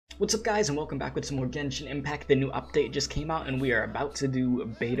What's up guys, and welcome back with some more Genshin Impact. The new update just came out and we are about to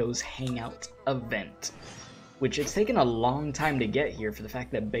do Beidou's Hangout event, which it's taken a long time to get here for the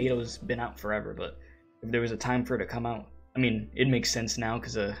fact that Beidou's been out forever, but if there was a time for it to come out, I mean, it makes sense now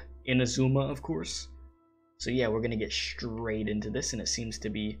because of Inazuma, of course. So yeah, we're gonna get straight into this, and it seems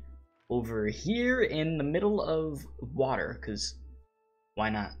to be over here in the middle of water, because why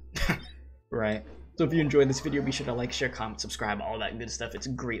not? Right? So if you enjoyed this video, be sure to like, share, comment, subscribe, all that good stuff. It's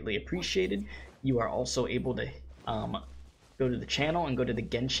greatly appreciated. You are also able to go to the channel and go to the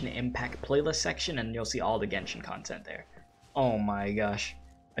Genshin Impact playlist section, and you'll see all the Genshin content there. Oh my gosh.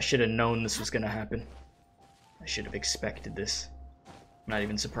 I should have known this was going to happen. I should have expected this. I'm not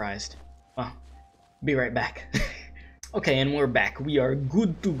even surprised. Oh, be right back. Okay, and we're back. We are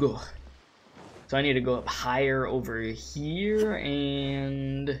good to go. So I need to go up higher over here,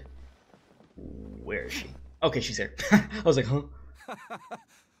 and... where is she? Okay, she's here. I was like, huh?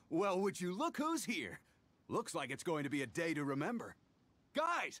 Well, would you look who's here? Looks like it's going to be a day to remember.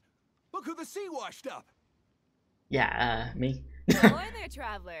 Guys, look who the sea washed up. Yeah, me. Ahoy there,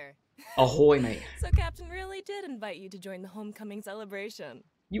 traveler. Ahoy, mate. So Captain really did invite you to join the homecoming celebration.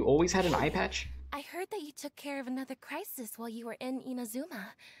 You always had an eye patch? I heard that you took care of another crisis while you were in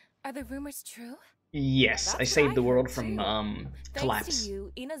Inazuma. Are the rumors true? Yes, I saved the world from collapse. Thanks to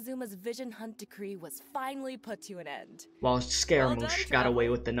you, Inazuma's vision hunt decree was finally put to an end. While Scaramouche got away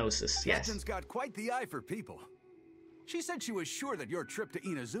with the Gnosis, yes. Captain's got quite the eye for people. She said she was sure that your trip to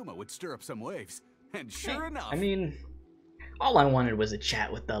Inazuma would stir up some waves. And sure enough... I mean, all I wanted was a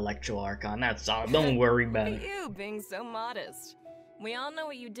chat with the Electro Archon, that's all. Don't worry about it. You being so modest. We all know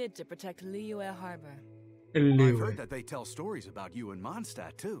what you did to protect Liyue Harbor. I've heard that they tell stories about you in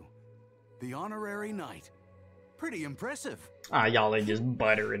Mondstadt, too. The honorary knight. Pretty impressive. Ah, y'all are just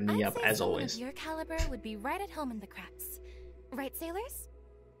buttering me up, as always. Of your caliber would be right at home in the cracks. Right, sailors?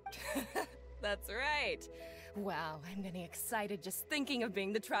 That's right. Wow, I'm getting excited just thinking of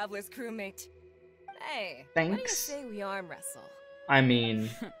being the Traveler's crewmate. Hey, thanks. What do you say we arm wrestle? I mean...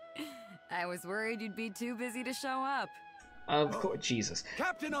 I was worried you'd be too busy to show up. Of course, Jesus.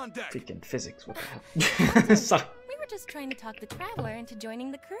 Captain on deck! Freaking physics, what the hell? Sorry. We were just trying to talk the Traveler into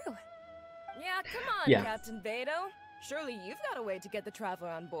joining the crew. Yeah, come on, Yeah. Captain Beidou. Surely you've got a way to get the Traveler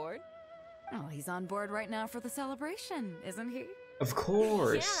on board. Oh, he's on board right now for the celebration, isn't he? Of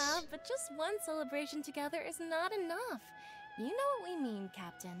course. Yeah, but just one celebration together is not enough. You know what we mean,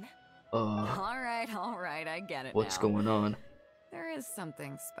 Captain. All right, I get it What's now. going on? There is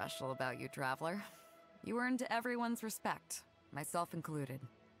something special about you, Traveler. You earned everyone's respect, myself included.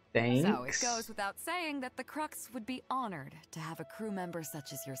 Thanks. So it goes without saying that the Crux would be honored to have a crew member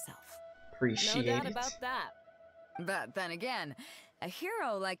such as yourself. Appreciate No doubt it. about that. But then again, a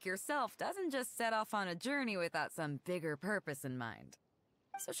hero like yourself doesn't just set off on a journey without some bigger purpose in mind.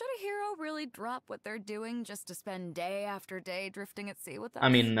 So should a hero really drop what they're doing just to spend day after day drifting at sea with us? I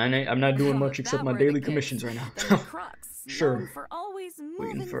mean, I'm not doing much If except that my were the daily case, commissions right now. then the Crux, Sure. known for always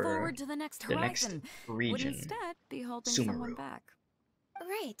Waiting moving for forward to the next the horizon, next would region. instead be holding Sumeru. someone back.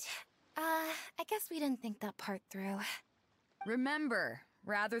 Right. I guess we didn't think that part through. Remember,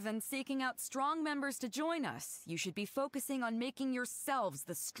 rather than seeking out strong members to join us, you should be focusing on making yourselves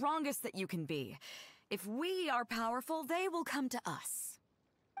the strongest that you can be. If we are powerful, they will come to us.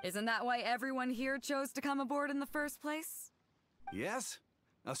 Isn't that why everyone here chose to come aboard in the first place? Yes?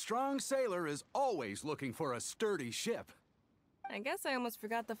 A strong sailor is always looking for a sturdy ship. I guess I almost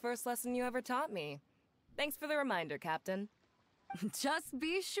forgot the first lesson you ever taught me. Thanks for the reminder, Captain. Just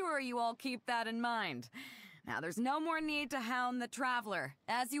be sure you all keep that in mind. Now, there's no more need to hound the Traveler,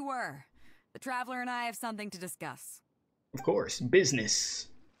 as you were. The Traveler and I have something to discuss. Of course, business,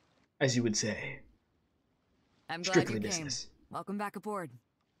 as you would say. I'm glad Strictly you came. business. Welcome back aboard.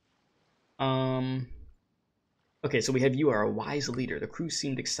 Okay, so we have you are a wise leader. The crew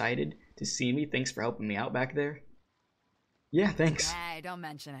seemed excited to see me. Thanks for helping me out back there. Yeah, thanks. Hey, don't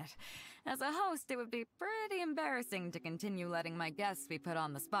mention it. As a host, it would be pretty embarrassing to continue letting my guests be put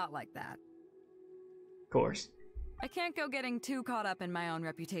on the spot like that. Of course. I can't go getting too caught up in my own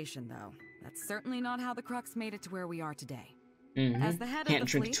reputation, though. That's certainly not how the Crux made it to where we are today. As the head Can't of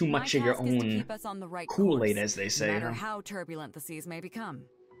the drink fleet, too much my of your task is to own keep us on the right Kool-Aid, course, as they say, no matter huh? how turbulent the seas may become.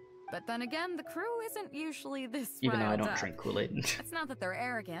 But then again, the crew isn't usually this Even though I riled don't up. drink Kool-Aid. It's not that they're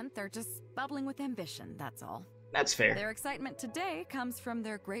arrogant, they're just bubbling with ambition, that's all. That's fair. Their excitement today comes from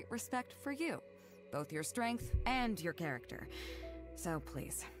their great respect for you, both your strength and your character. So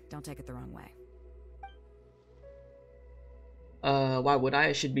please, don't take it the wrong way. Why would I?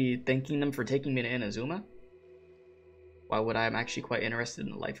 I should be thanking them for taking me to Inazuma. Why would I? I'm actually quite interested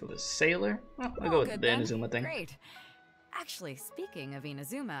in the life of a sailor. Well, I'll go with the then. Inazuma thing. Great. Actually, speaking of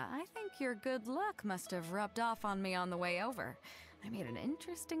Inazuma, I think your good luck must have rubbed off on me on the way over. I made an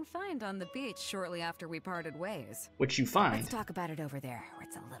interesting find on the beach shortly after we parted ways. What you find? Let's talk about it over there, where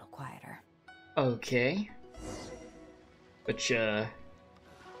it's a little quieter. Okay. What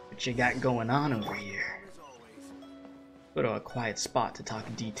you got going on over here? Go to a quiet spot to talk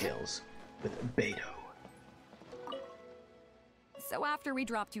details with Beidou. So after we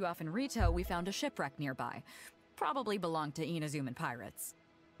dropped you off in Rito, we found a shipwreck nearby. Probably belonged to Inazuman pirates.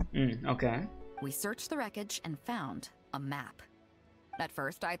 Okay. We searched the wreckage and found a map. At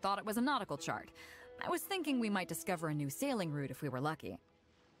first, I thought it was a nautical chart. I was thinking we might discover a new sailing route if we were lucky.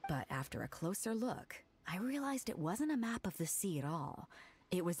 But after a closer look, I realized it wasn't a map of the sea at all.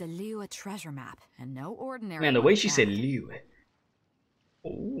 It was a Liyue treasure map, and no ordinary. Man, the way she said Liyue.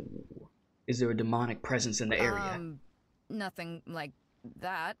 Oh. Is there a demonic presence in the area? Nothing like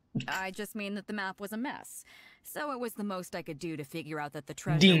that. I just mean that the map was a mess. So it was the most I could do to figure out that the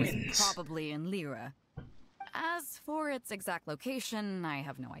treasure was probably in Liyue. As for its exact location, I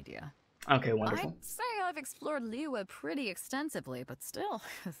have no idea. Okay, wonderful. I'd say I've explored Liyue pretty extensively, but still,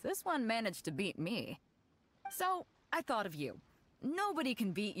 this one managed to beat me. So, I thought of you. Nobody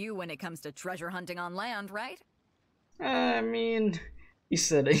can beat you when it comes to treasure hunting on land, right? I mean, you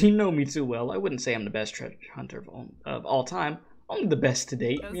said you know me too well. I wouldn't say I'm the best treasure hunter of all time. Only the best to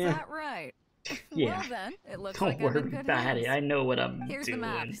date. Is yeah. that right? Yeah. Well then, it looks Don't like I'm worry in good about hands. it. I know what I'm Here's doing. the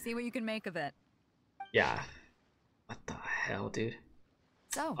map. See what you can make of it. Yeah. What the hell, dude?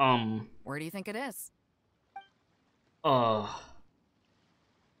 So, where do you think it is?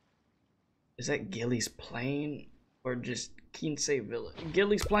 Is that Gilly's Plain or just Kinsei Village?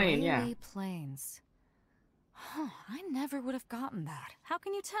 Gilly's Plain, yeah. Gilly Plains. Huh, I never would have gotten that. How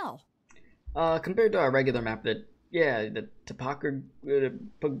can you tell? Compared to our regular map, the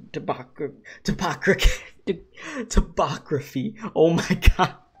topography. Oh my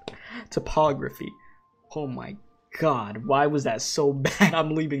god. Topography. Oh my god. Why was that so bad?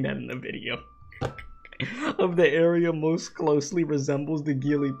 I'm leaving that in the video. Of the area most closely resembles the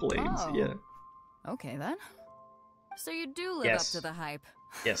Gilly Plains. Oh. Yeah. Okay then. So you do live Yes. up to the hype.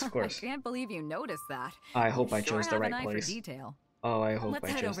 Yes, of course. I can't believe you noticed that. I hope You I chose the have right an eye place. For detail. Oh, I hope Let's I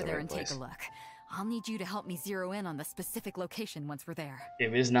head chose over the there right and place. take a look. I'll need you to help me zero in on the specific location once we're there.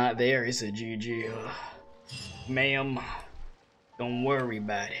 If it's not there, it's a GG. Ma'am, don't worry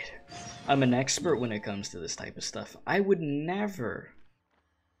about it. I'm an expert when it comes to this type of stuff. I would never,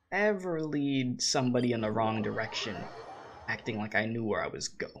 ever lead somebody in the wrong direction, acting like I knew where I was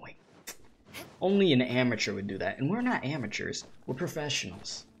going. Only an amateur would do that, and we're not amateurs, we're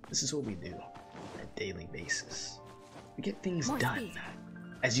professionals. This is what we do on a daily basis. We get things done,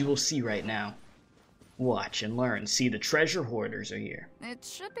 as you will see right now. Watch and learn. See, the treasure hoarders are here. It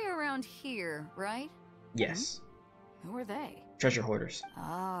should be around here, right? Yes, Who are they? treasure hoarders.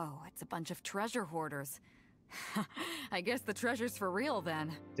 Oh, it's a bunch of treasure hoarders. I guess the treasure's for real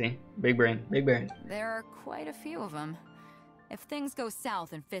then. See? Big brain, big brain. There are quite a few of them. If things go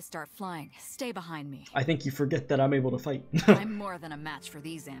south and fists start flying, stay behind me. I think you forget that I'm able to fight. I'm more than a match for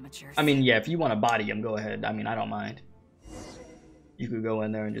these amateurs. I mean, yeah, if you want to body him, go ahead. I mean, I don't mind. You could go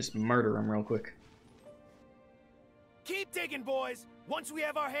in there and just murder him real quick. Keep digging, boys. Once we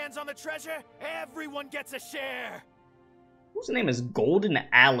have our hands on the treasure, everyone gets a share. Whose name is Golden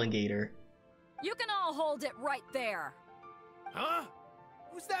Alligator? You can all hold it right there. Huh?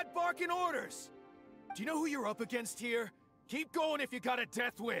 Who's that barking orders? Do you know who you're up against here? Keep going if you got a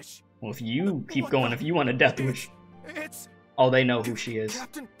death wish. Well, if you keep What going, the- if you want a death wish. It's Oh, they know who she is.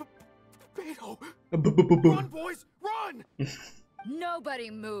 Captain Beidou. B-b-b-b-boom. Run, boys, run! Nobody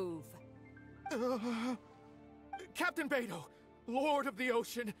move. Captain Beidou, Lord of the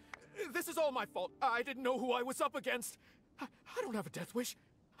Ocean. This is all my fault. I didn't know who I was up against. I don't have a death wish.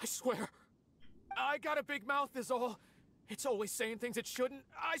 I swear. I got a big mouth is all. It's always saying things it shouldn't.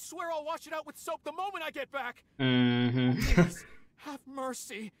 I swear I'll wash it out with soap the moment I get back. Mm-hmm. Please, have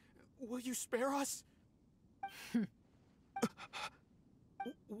mercy. Will you spare us?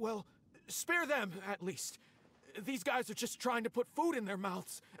 Well, spare them, at least. These guys are just trying to put food in their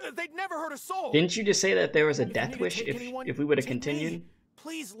mouths. They'd never hurt a soul. Didn't you just say that there was a If you need death to wish take anyone, if we would have take me. continued?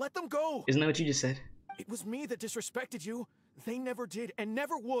 Please, let them go. Isn't that what you just said? It was me that disrespected you. They never did and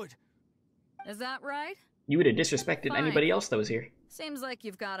never would. Is that right? You would have disrespected Fine. anybody else that was here. Seems like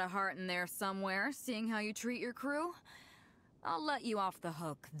you've got a heart in there somewhere, seeing how you treat your crew. I'll let you off the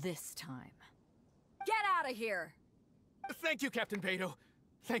hook this time. Get out of here! Thank you, Captain Beidou.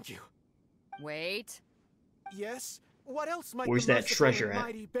 Thank you. Wait. Yes? What else might Where's the that merciful treasure and at?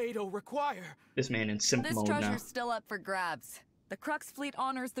 mighty Beidou require? This man in simp This mode now. treasure's still up for grabs. The Crux fleet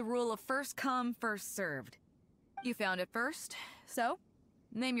honors the rule of first come, first served. You found it first, so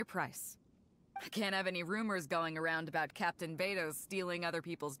name your price. I can't have any rumors going around about Captain Beidou stealing other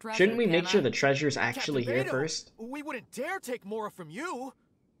people's treasure. Shouldn't we make can sure I? the treasure's actually Captain here Beidou, first? We wouldn't dare take more from you.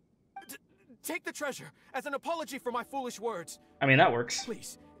 Take the treasure as an apology for my foolish words. I mean, that works.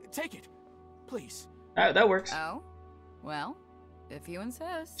 Please, take it. Please. That works. Oh, well, if you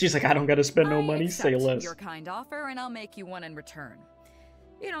insist. She's like, I don't gotta spend no I money, say accept less. your kind offer, and I'll make you one in return.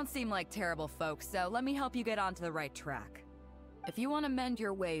 You don't seem like terrible folks, so let me help you get onto the right track. If you want to mend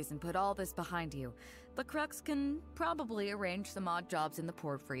your ways and put all this behind you, the Crux can probably arrange some odd jobs in the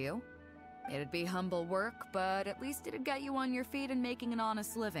port for you. It'd be humble work, but at least it'd get you on your feet and making an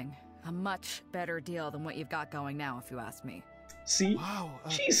honest living. A much better deal than what you've got going now, if you ask me. See? Wow.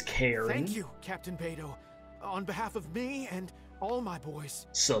 She's caring. Thank you, Captain Beidou. On behalf of me and all my boys.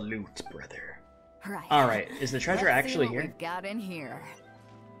 Salute, brother. Right. Alright, is the treasure Let's actually see what here? we've got in here.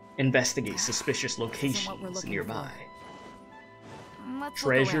 Investigate suspicious what we're locations looking nearby. Let's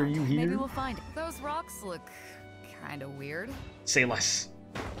Treasure, look around. you hear? Maybe we'll find it. Those rocks look kind of weird. Say less.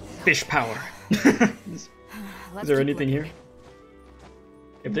 Fish power. Is Let's there keep anything looking. here?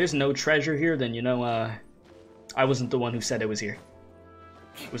 If there's no treasure here, then you know, I wasn't the one who said it was here.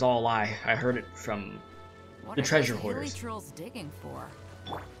 It was all a lie. I heard it from What the are treasure those hoarders. trolls digging for?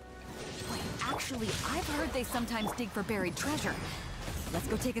 Wait, actually, I've heard they sometimes dig for buried treasure. Let's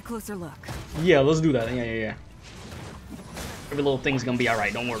go take a closer look. Yeah, let's do that. Yeah. Every little thing's gonna be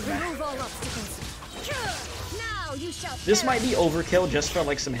alright, don't worry about it. Remove all obstacles. Now you shall This might perish. be overkill just for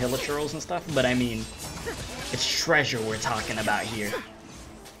like some hilichurls and stuff, but I mean, it's treasure we're talking about here.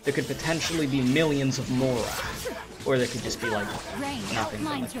 There could potentially be millions of mora, or there could just be like Rain nothing,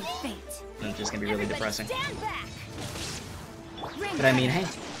 but, outlines like, your fate. and it's just gonna be really Everybody depressing. stand back. Rain But I mean, hey,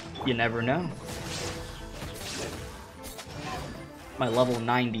 you never know. My level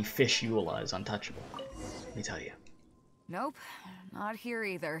 90 fish Eula is untouchable. Let me tell you. Nope, not here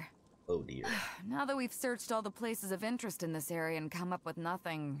either. Oh dear. Now that we've searched all the places of interest in this area and come up with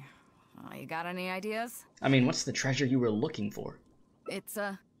nothing, you got any ideas? I mean, what's the treasure you were looking for? It's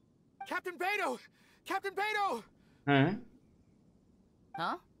Captain Beidou! Captain Beidou! Huh?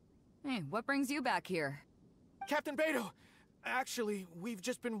 huh? Hey, what brings you back here? Captain Beidou! Actually, we've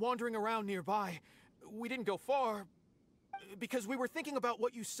just been wandering around nearby. We didn't go far, because we were thinking about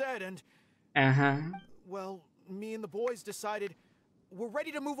what you said and, Uh-huh. well, me and the boys decided we're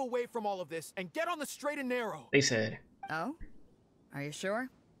ready to move away from all of this and get on the straight and narrow. They said. Oh? Are you sure?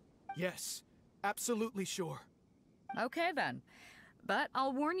 Yes, absolutely sure. Okay then. But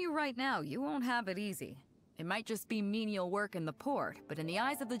I'll warn you right now, you won't have it easy. It might just be menial work in the port, but in the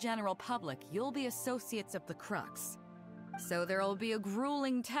eyes of the general public, you'll be associates of the Crux. So there'll be a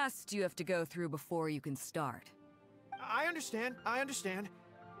grueling test you have to go through before you can start. I understand.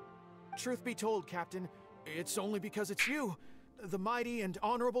 Truth be told, Captain, it's only because it's you, the mighty and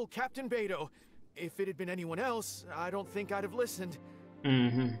honorable Captain Beidou. If it had been anyone else, I don't think I'd have listened.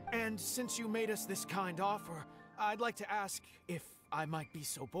 Mm-hmm. And since you made us this kind offer, I'd like to ask, if I might be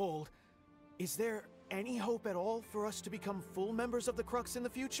so bold, is there any hope at all for us to become full members of the Crux in the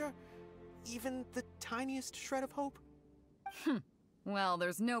future? Even the tiniest shred of hope? Well,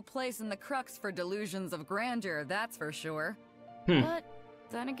 there's no place in the Crux for delusions of grandeur, that's for sure. But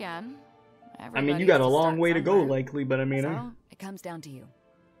Then again, I mean, you everybody got has a to long start way to go, somewhere. likely, but I mean, So, it comes down to you.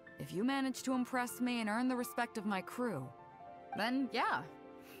 If you manage to impress me and earn the respect of my crew, then yeah,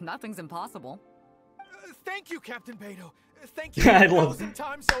 nothing's impossible. Thank you, Captain Beidou. Thank you I a love thousand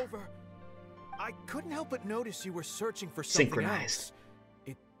times over. I couldn't help but notice you were searching for something Synchronized. else.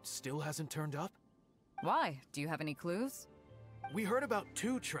 It still hasn't turned up? Why? Do you have any clues? We heard about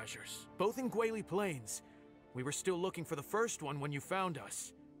 2 treasures, both in Guili Plains. We were still looking for the first one when you found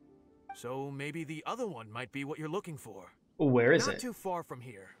us. So maybe the other one might be what you're looking for. where is Not it? too far from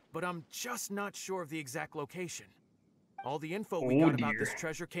here, but I'm just not sure of the exact location. All the info we Oh, got about dear. this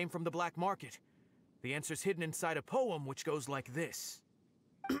treasure came from the black market. The answer's hidden inside a poem which goes like this.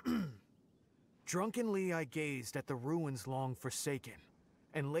 Drunkenly I gazed at the ruins long forsaken,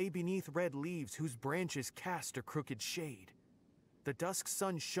 and lay beneath red leaves whose branches cast a crooked shade. The dusk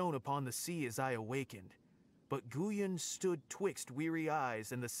sun shone upon the sea as I awakened, but Guyon stood twixt weary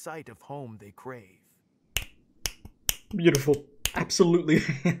eyes and the sight of home they crave. Beautiful. Absolutely.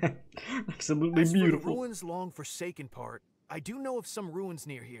 Absolutely As for the beautiful. ruins long forsaken part, I do know of some ruins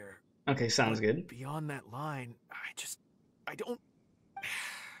near here. Okay, sounds But good. beyond that line, I don't...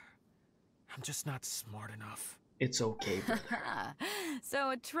 I'm just not smart enough. It's okay, brother.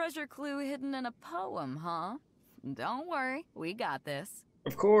 So a treasure clue hidden in a poem, huh? Don't worry, we got this.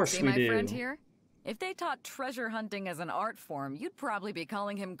 Of course See we my do. friend here? If they taught treasure hunting as an art form, you'd probably be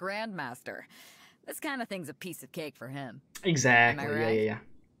calling him Grandmaster. This kind of thing's a piece of cake for him. Exactly. Am I right?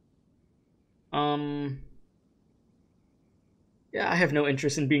 Yeah. Yeah, I have no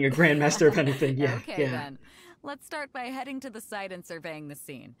interest in being a grandmaster of anything. Yeah, Okay, yeah. then. Let's start by heading to the site and surveying the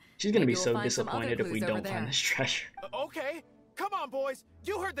scene. She's gonna Maybe be we'll so find some other disappointed if we clues over don't there. find this treasure. Okay, come on, boys.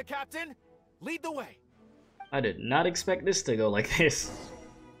 You heard the captain. Lead the way. I did not expect this to go like this.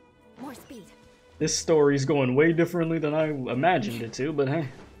 More speed. This story's going way differently than I imagined it to, but hey.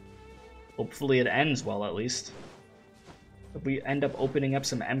 Hopefully it ends well, at least. If we end up opening up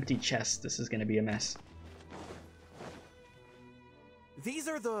some empty chests, this is gonna be a mess. These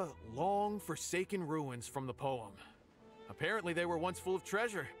are the long forsaken ruins from the poem. Apparently they were once full of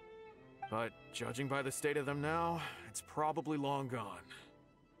treasure. But judging by the state of them now, it's probably long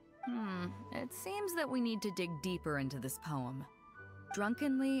gone. It seems that we need to dig deeper into this poem.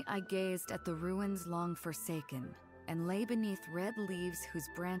 Drunkenly, I gazed at the ruins long forsaken, and lay beneath red leaves whose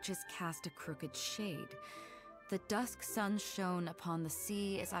branches cast a crooked shade. The dusk sun shone upon the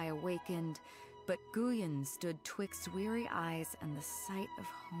sea as I awakened, but Guyon stood twixt weary eyes and the sight of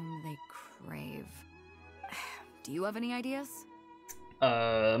home they crave. Do you have any ideas?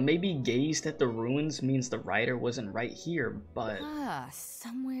 Maybe gazed at the ruins means the writer wasn't right here, but...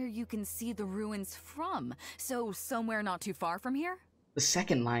 Somewhere you can see the ruins from. So somewhere not too far from here? The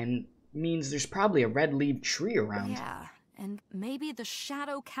second line means there's probably a red-leaved tree around. Yeah, and maybe the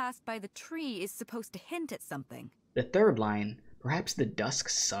shadow cast by the tree is supposed to hint at something. The third line, perhaps the dusk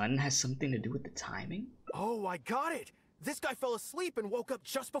sun has something to do with the timing? Oh, I got it. This guy fell asleep and woke up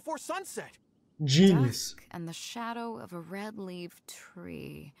just before sunset. Genius. Dusk and the shadow of a red-leaved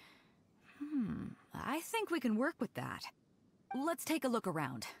tree. I think we can work with that. Let's take a look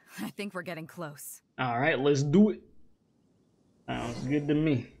around. I think we're getting close. Alright, let's do it. Sounds good to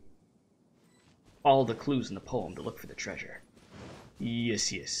me. All the clues in the poem to look for the treasure.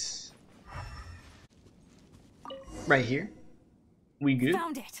 Yes. Right here. We good?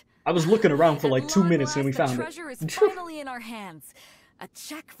 Found it! I was looking around for like At 2 long minutes and we last, found the it. treasure is finally in our hands. A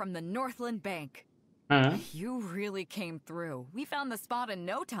check from the Northland Bank. Uh-huh. You really came through. We found the spot in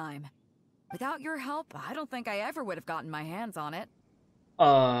no time. Without your help, I don't think I ever would have gotten my hands on it.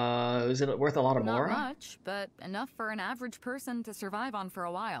 Is it worth a lot of Not more? much, but enough for an average person to survive on for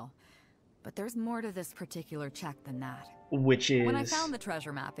a while. But there's more to this particular check than that. Which is... When I found the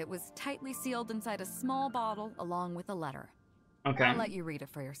treasure map, it was tightly sealed inside a small bottle along with a letter. Okay. I'll let you read it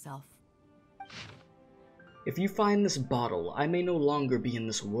for yourself. If you find this bottle, I may no longer be in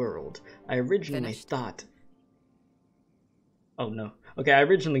this world. I originally Finished? thought... Oh no. Okay, I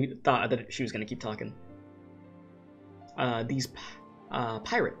originally thought that she was gonna keep talking. These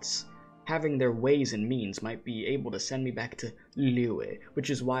pirates, having their ways and means, might be able to send me back to Liyue, which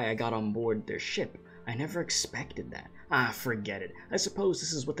is why I got on board their ship. I never expected that. Forget it. I suppose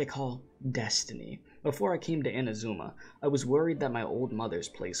this is what they call destiny. Before I came to Inazuma, I was worried that my old mother's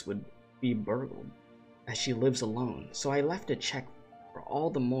place would be burgled, as she lives alone, so I left a check for all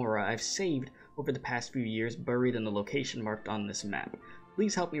the Mora I've saved over the past few years buried in the location marked on this map.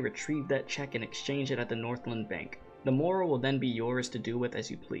 Please help me retrieve that check and exchange it at the Northland Bank. The Mora will then be yours to do with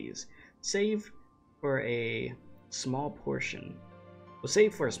as you please. Save for a small portion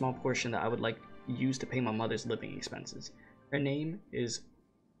that I would like used to pay my mother's living expenses. Her name is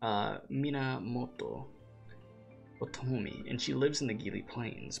Minamoto Otomi, and she lives in the Gili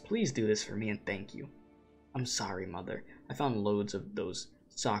Plains. Please do this for me and thank you. I'm sorry, Mother. I found loads of those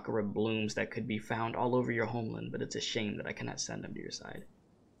sakura blooms that could be found all over your homeland, but it's a shame that I cannot send them to your side.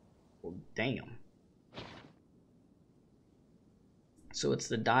 Well, damn. So it's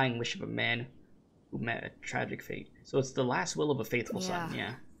the dying wish of a man who met a tragic fate. So it's the last will of a faithful son,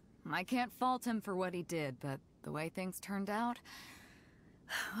 yeah. I can't fault him for what he did, but the way things turned out,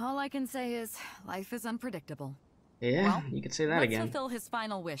 all I can say is life is unpredictable. Yeah, well, you could say that let's again. fulfill his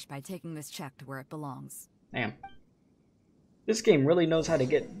final wish by taking this check to where it belongs. Damn. This game really knows how to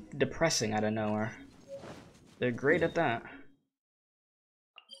get depressing out of nowhere. They're great at that.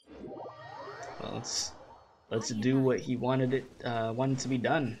 Well, let's do what he wanted to be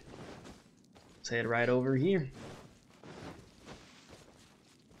done. Let's head right over here.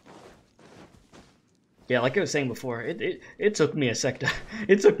 Yeah, like I was saying before, it took me a sec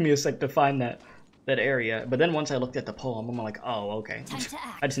to find that area. But then once I looked at the poem, I'm like, oh, okay. Time to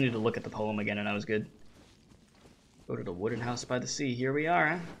act. I just needed to look at the poem again, and I was good. Go to the wooden house by the sea. Here we are,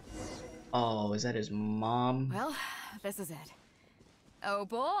 huh? Oh, is that his mom? Well, this is it. Oh,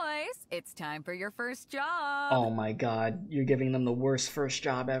 boys, it's time for your first job. Oh my god, you're giving them the worst first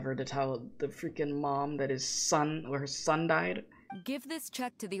job ever to tell the freaking mom that her son died? Give this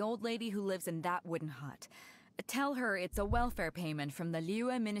check to the old lady who lives in that wooden hut. Tell her it's a welfare payment from the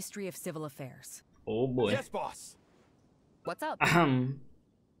Liyue Ministry of Civil Affairs. Oh boy. Yes, boss. What's up?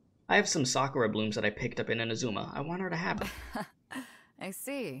 I have some sakura blooms that I picked up in Inazuma. I want her to have them. I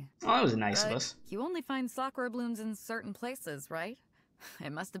see. Oh, that was nice of But us. you only find sakura blooms in certain places, right?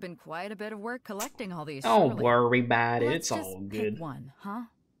 It must have been quite a bit of work collecting all these. Don't surely. worry about it. Let's It's just all pick good. one, huh?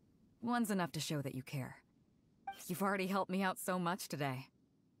 One's enough to show that you care. You've already helped me out so much today.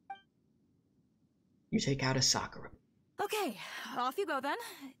 You take out a sakura. Okay, off you go then.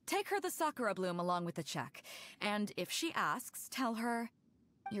 Take her the sakura bloom along with the check. And if she asks, tell her,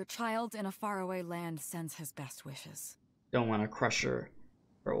 your child in a faraway land sends his best wishes. Don't want to crush her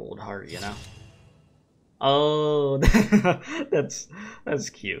old heart, you know? Oh, that's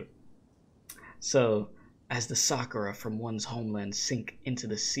cute. So, as the sakura from one's homeland sink into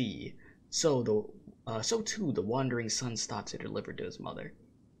the sea, so too the wandering son's thoughts are delivered to his mother.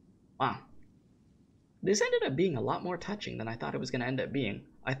 Wow. This ended up being a lot more touching than I thought it was going to end up being.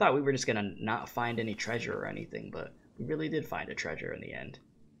 I thought we were just going to not find any treasure or anything, but we really did find a treasure in the end.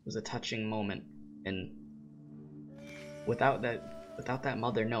 It was a touching moment, and without that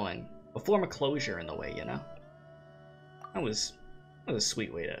mother knowing, a form of closure in the way, you know? That was a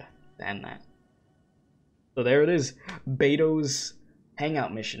sweet way to end that. So there it is, Beidou's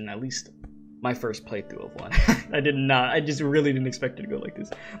Hangout mission, at least my first playthrough of one. I just really didn't expect it to go like this.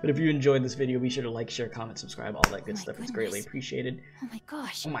 But if you enjoyed this video, be sure to like, share, comment, subscribe, all that good stuff. It's greatly appreciated. Oh my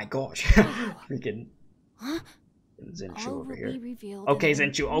gosh. Oh my gosh. Freaking Huh? Zenchu All over will here. be revealed Okay, in the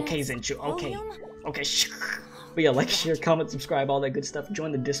Zenchu, okay, next Zenchu, okay. volume? Okay, but yeah, like, share, comment, subscribe, all that good stuff.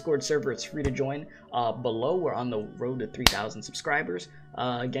 Join the Discord server, it's free to join. Below, we're on the road to 3,000 subscribers.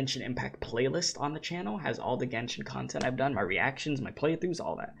 Genshin Impact playlist on the channel has all the Genshin content I've done, my reactions, my playthroughs,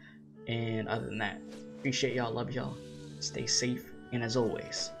 all that. And other than that, appreciate y'all, love y'all, stay safe, and as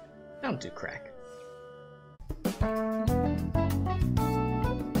always, don't do crack.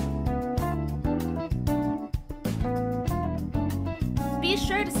 Be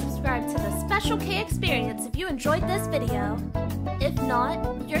sure to subscribe to the Special K Experience if you enjoyed this video. If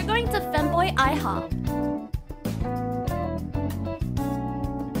not, you're going to Femboy IHOP.